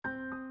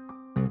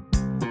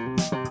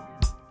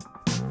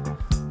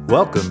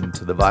Welcome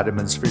to the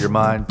Vitamins for Your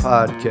Mind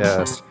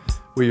podcast,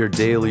 where your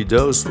daily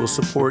dose will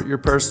support your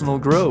personal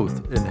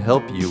growth and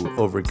help you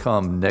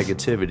overcome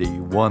negativity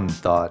one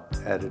thought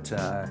at a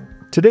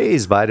time.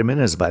 Today's vitamin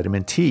is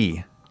vitamin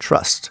T,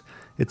 trust.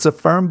 It's a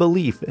firm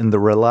belief in the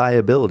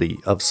reliability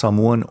of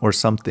someone or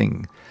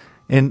something,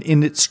 and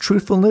in its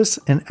truthfulness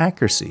and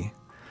accuracy.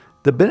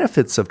 The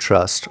benefits of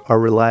trust are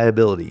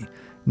reliability,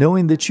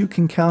 knowing that you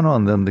can count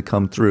on them to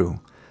come through,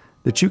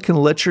 that you can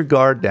let your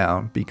guard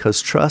down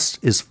because trust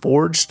is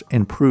forged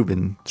and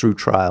proven through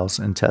trials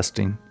and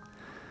testing.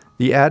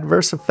 The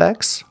adverse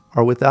effects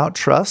are without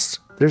trust,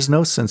 there's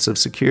no sense of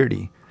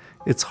security.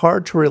 It's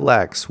hard to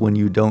relax when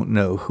you don't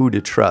know who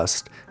to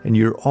trust and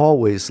you're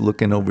always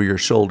looking over your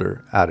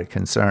shoulder out of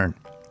concern.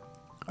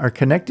 Our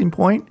connecting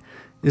point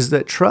is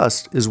that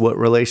trust is what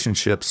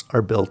relationships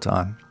are built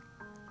on.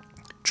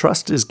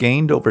 Trust is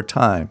gained over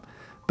time,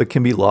 but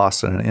can be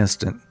lost in an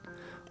instant.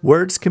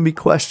 Words can be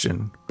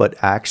questioned,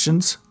 but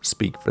actions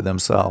speak for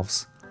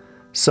themselves.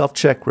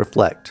 Self-check,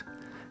 reflect.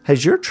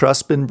 Has your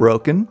trust been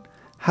broken?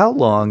 How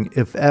long,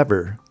 if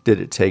ever, did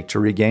it take to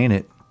regain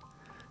it?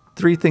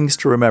 3 things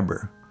to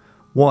remember.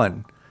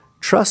 1.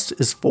 Trust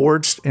is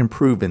forged and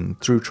proven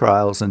through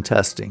trials and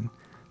testing,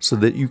 so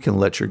that you can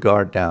let your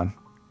guard down.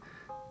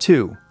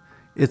 2.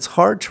 It's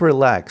hard to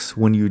relax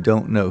when you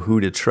don't know who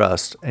to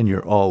trust and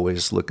you're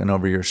always looking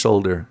over your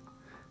shoulder.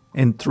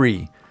 And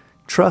 3.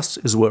 Trust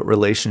is what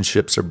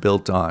relationships are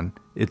built on.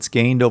 It's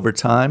gained over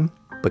time,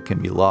 but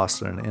can be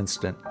lost in an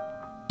instant.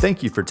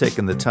 Thank you for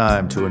taking the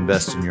time to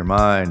invest in your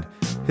mind.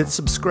 Hit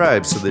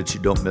subscribe so that you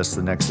don't miss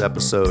the next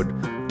episode.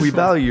 We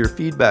value your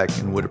feedback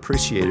and would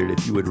appreciate it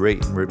if you would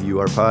rate and review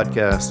our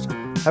podcast.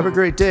 Have a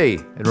great day,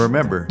 and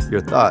remember,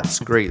 your thoughts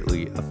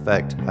greatly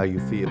affect how you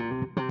feel.